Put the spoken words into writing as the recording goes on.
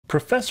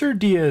Professor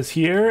Diaz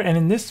here, and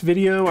in this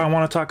video I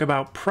want to talk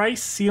about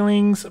price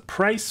ceilings,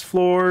 price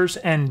floors,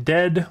 and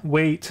dead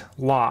weight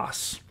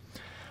loss.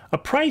 A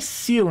price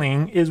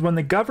ceiling is when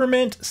the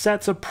government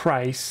sets a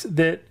price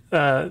that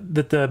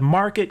the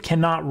market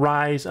cannot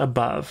rise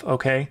above,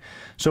 okay?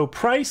 So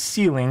price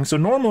ceiling, so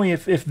normally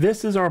if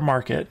this is our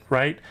market,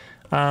 right,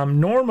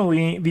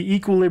 normally the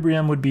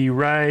equilibrium would be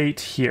right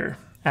here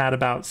at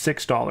about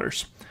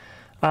 $6.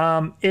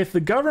 If the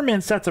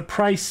government sets a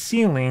price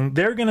ceiling,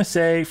 they're going to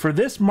say, for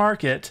this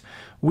market,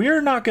 we're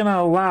not going to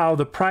allow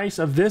the price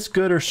of this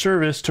good or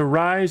service to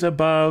rise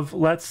above,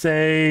 let's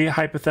say,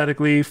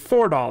 hypothetically,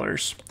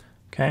 $4.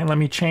 Okay, let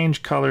me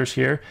change colors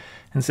here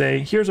and say,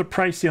 here's a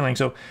price ceiling.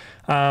 So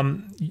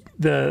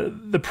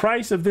the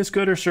price of this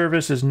good or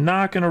service is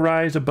not going to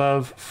rise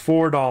above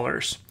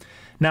 $4.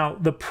 Now,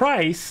 the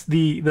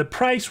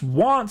price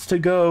wants to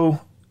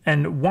go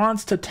and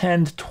wants to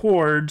tend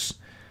towards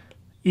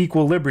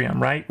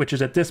equilibrium, right, which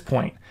is at this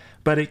point,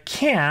 but it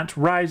can't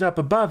rise up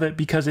above it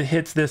because it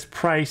hits this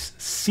price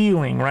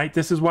ceiling, right?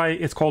 This is why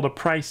it's called a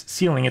price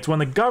ceiling. It's when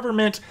the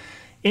government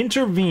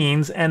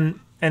intervenes and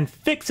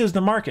fixes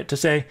the market to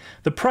say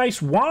the price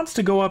wants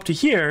to go up to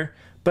here,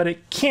 but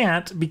it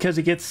can't because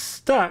it gets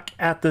stuck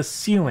at the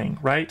ceiling,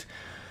 right?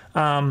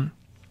 When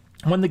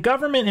the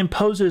government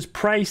imposes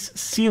price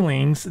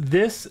ceilings,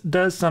 this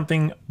does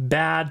something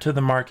bad to the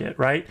market,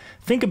 right?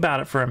 Think about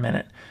it for a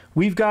minute.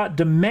 We've got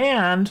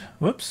demand,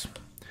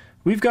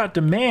 we've got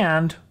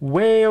demand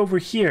way over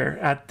here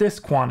at this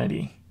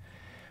quantity.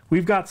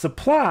 We've got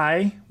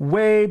supply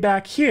way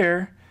back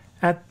here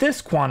at this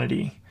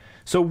quantity.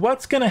 So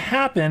what's going to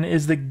happen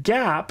is the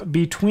gap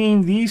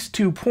between these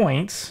 2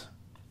 points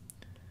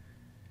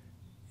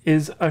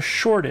is a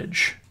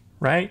shortage,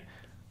 right?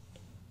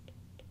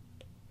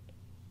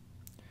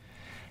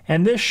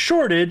 And this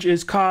shortage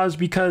is caused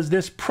because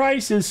this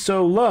price is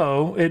so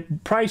low,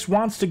 price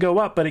wants to go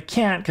up, but it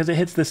can't because it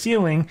hits the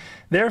ceiling.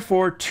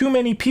 Therefore, too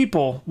many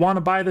people want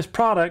to buy this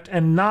product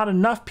and not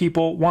enough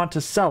people want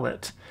to sell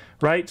it,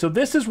 right? So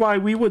this is why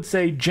we would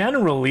say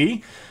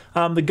generally,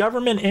 the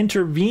government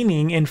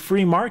intervening in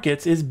free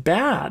markets is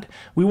bad.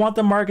 We want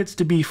the markets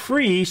to be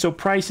free so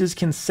prices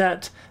can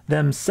set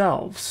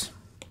themselves.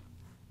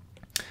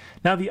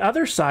 Now, the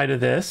other side of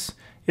this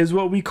is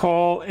what we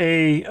call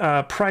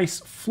a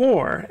price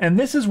floor. And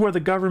this is where the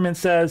government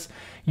says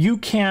you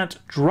can't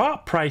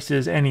drop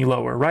prices any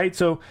lower, right?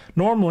 So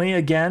normally,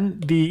 again,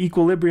 the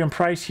equilibrium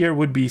price here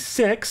would be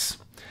 6.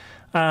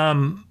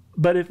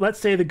 But if, let's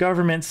say, the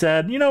government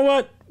said, you know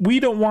what, we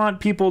don't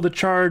want people to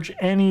charge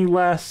any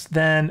less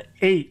than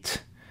 $8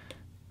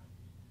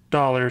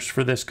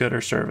 for this good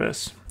or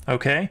service,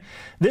 okay?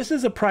 This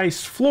is a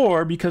price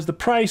floor because the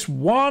price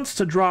wants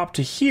to drop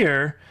to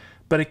here,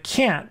 but it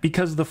can't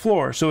because of the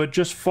floor. So it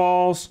just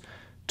falls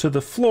to the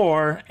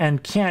floor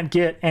and can't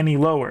get any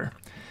lower.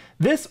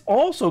 This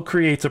also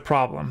creates a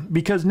problem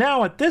because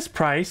now at this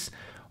price,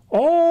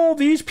 all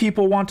these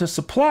people want to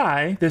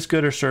supply this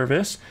good or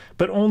service,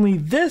 but only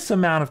this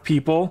amount of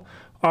people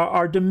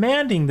are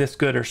demanding this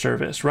good or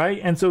service,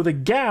 right? And so the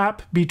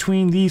gap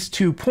between these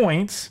 2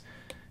 points,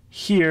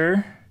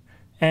 here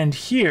and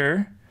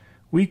here,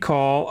 we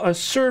call a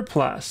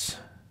surplus.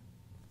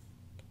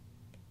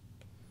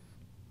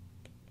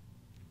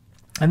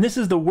 And this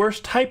is the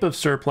worst type of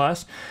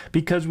surplus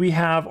because we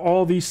have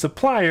all these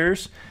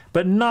suppliers,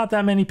 but not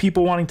that many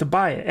people wanting to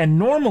buy it. And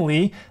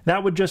normally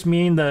that would just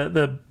mean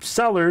the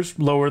sellers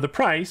lower the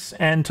price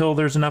until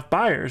there's enough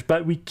buyers,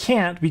 but we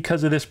can't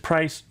because of this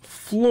price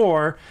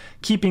floor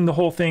keeping the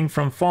whole thing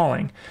from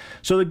falling.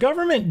 So the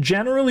government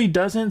generally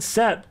doesn't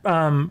set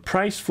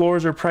price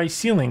floors or price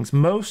ceilings.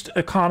 Most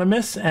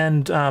economists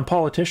and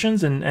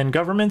politicians and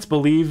governments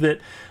believe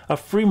that a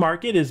free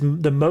market is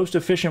the most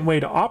efficient way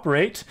to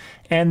operate,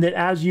 and that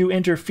as you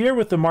interfere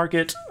with the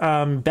market,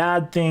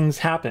 bad things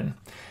happen.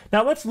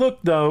 Now let's look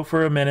though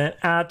for a minute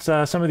at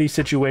some of these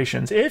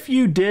situations. If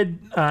you did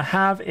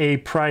have a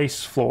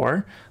price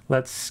floor,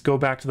 let's go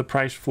back to the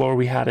price floor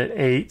we had at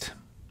 8.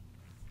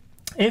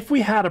 If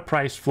we had a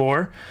price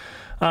floor,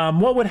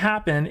 what would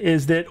happen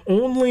is that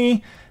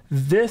only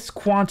this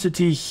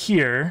quantity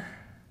here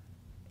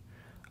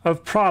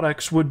of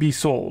products would be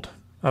sold.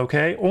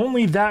 Okay,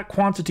 only that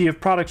quantity of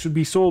products would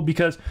be sold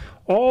because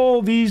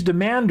all these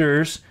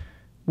demanders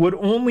would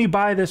only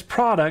buy this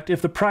product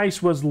if the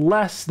price was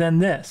less than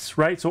this,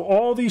 right? So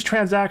all these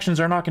transactions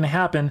are not going to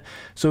happen.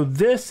 So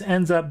this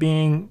ends up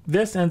being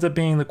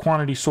the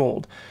quantity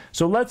sold.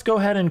 So let's go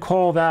ahead and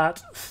call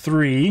that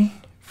 3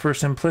 for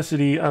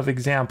simplicity of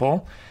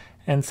example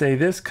and say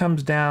this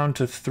comes down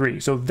to 3.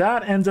 So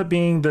that ends up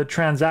being the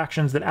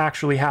transactions that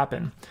actually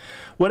happen.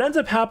 What ends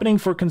up happening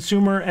for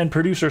consumer and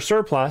producer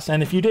surplus,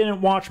 and if you didn't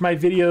watch my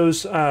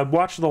videos,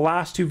 watch the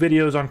last 2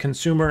 videos on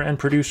consumer and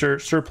producer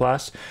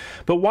surplus,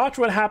 but watch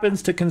what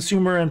happens to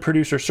consumer and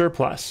producer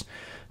surplus.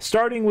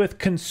 Starting with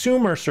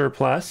consumer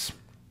surplus,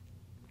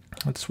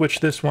 let's switch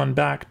this one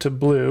back to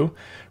blue.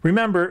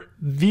 Remember,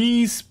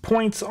 these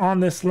points on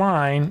this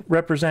line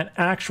represent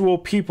actual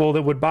people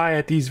that would buy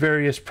at these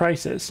various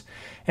prices.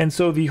 And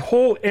so the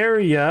whole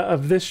area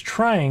of this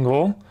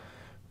triangle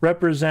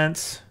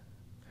represents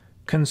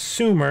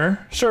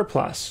consumer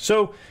surplus.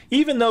 So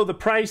even though the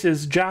price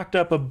is jacked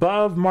up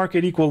above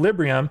market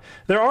equilibrium,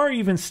 there are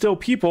even still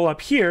people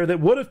up here that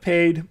would have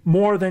paid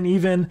more than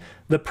even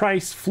the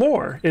price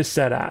floor is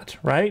set at,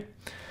 right?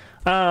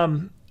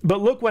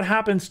 But look what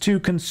happens to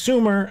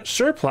consumer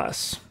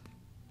surplus.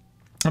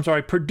 I'm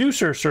sorry,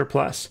 producer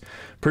surplus.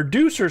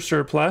 Producer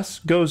surplus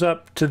goes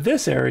up to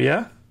this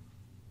area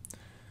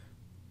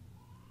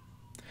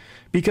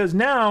because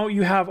now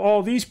you have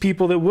all these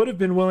people that would have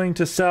been willing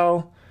to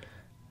sell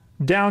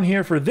down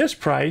here for this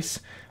price,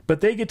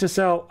 but they get to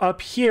sell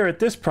up here at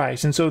this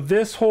price. And so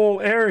this whole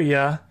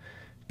area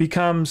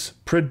becomes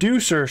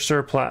producer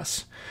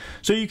surplus.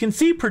 So you can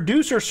see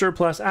producer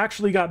surplus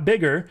actually got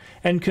bigger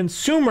and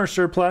consumer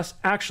surplus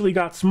actually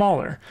got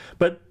smaller.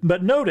 But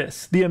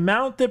notice the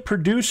amount that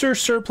producer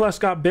surplus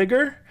got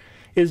bigger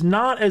is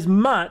not as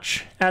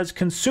much as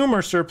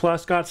consumer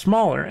surplus got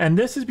smaller. And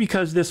this is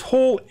because this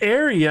whole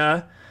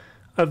area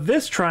of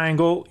this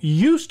triangle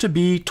used to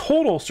be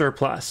total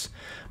surplus.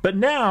 But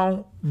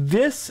now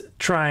this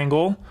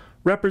triangle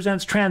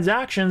represents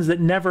transactions that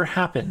never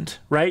happened,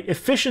 right?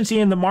 Efficiency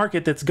in the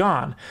market that's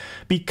gone.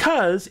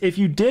 Because if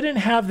you didn't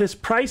have this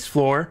price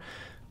floor,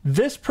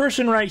 this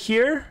person right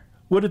here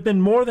would have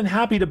been more than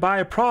happy to buy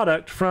a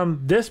product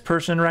from this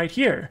person right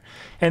here.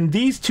 And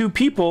these two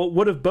people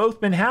would have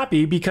both been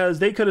happy because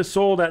they could have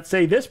sold at,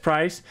 say, this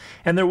price,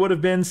 and there would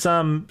have been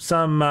some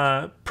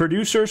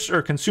producers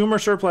or consumer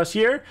surplus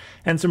here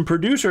and some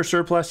producer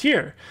surplus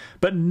here.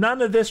 But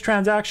none of this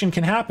transaction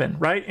can happen,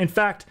 right? In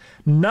fact,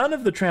 none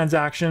of the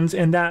transactions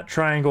in that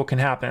triangle can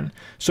happen.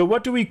 So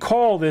what do we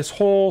call this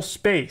whole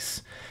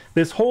space?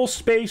 This whole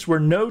space where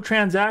no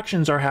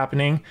transactions are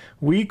happening,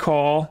 we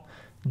call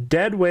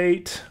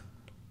deadweight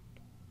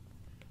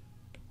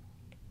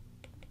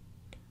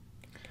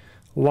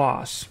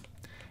loss.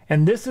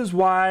 And this is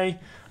why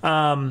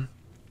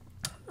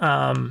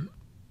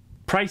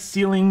price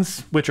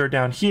ceilings, which are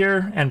down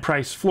here, and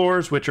price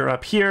floors, which are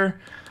up here,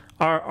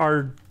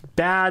 are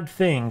bad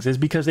things, is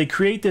because they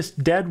create this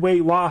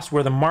deadweight loss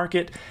where the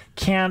market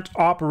can't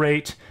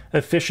operate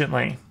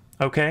efficiently.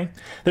 Okay,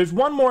 there's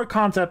one more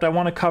concept I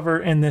want to cover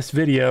in this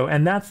video,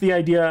 and that's the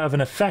idea of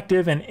an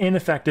effective and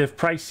ineffective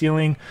price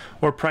ceiling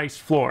or price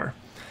floor.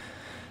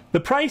 The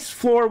price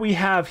floor we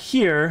have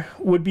here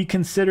would be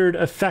considered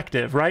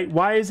effective, right?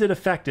 Why is it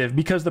effective?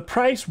 Because the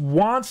price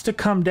wants to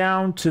come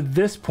down to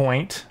this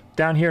point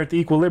down here at the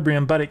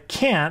equilibrium, but it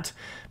can't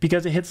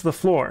because it hits the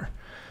floor.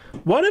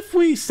 What if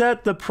we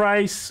set the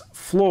price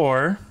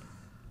floor?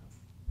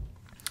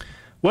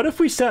 What if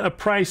we set a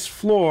price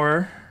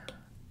floor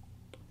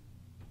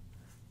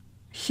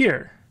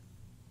here?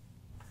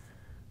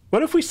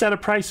 What if we set a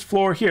price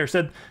floor here?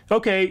 Said,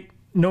 okay,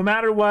 no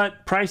matter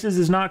what, prices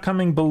is not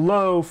coming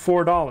below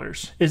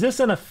 $4. Is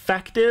this an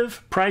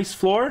effective price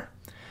floor?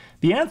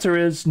 The answer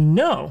is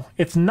no,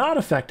 it's not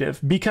effective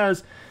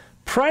because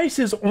price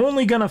is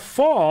only going to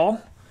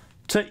fall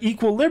to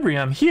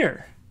equilibrium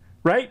here,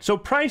 right? So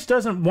price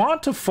doesn't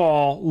want to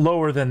fall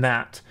lower than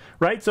that,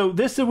 right? So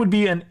this would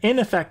be an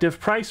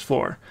ineffective price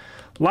floor.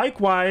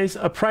 Likewise,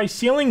 a price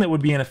ceiling that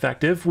would be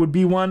ineffective would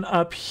be one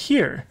up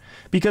here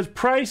because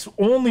price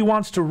only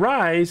wants to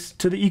rise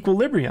to the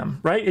equilibrium,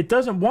 right? It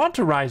doesn't want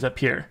to rise up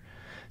here.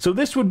 So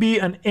this would be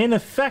an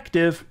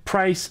ineffective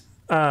price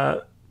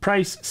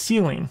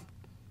ceiling,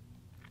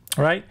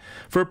 right?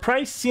 For a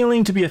price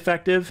ceiling to be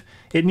effective,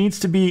 it needs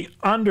to be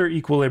under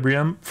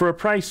equilibrium. For a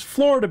price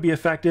floor to be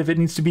effective, it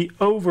needs to be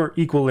over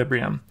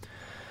equilibrium.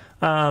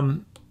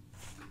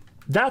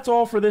 That's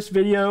all for this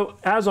video.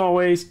 As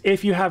always,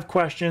 if you have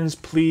questions,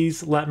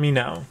 please let me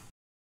know.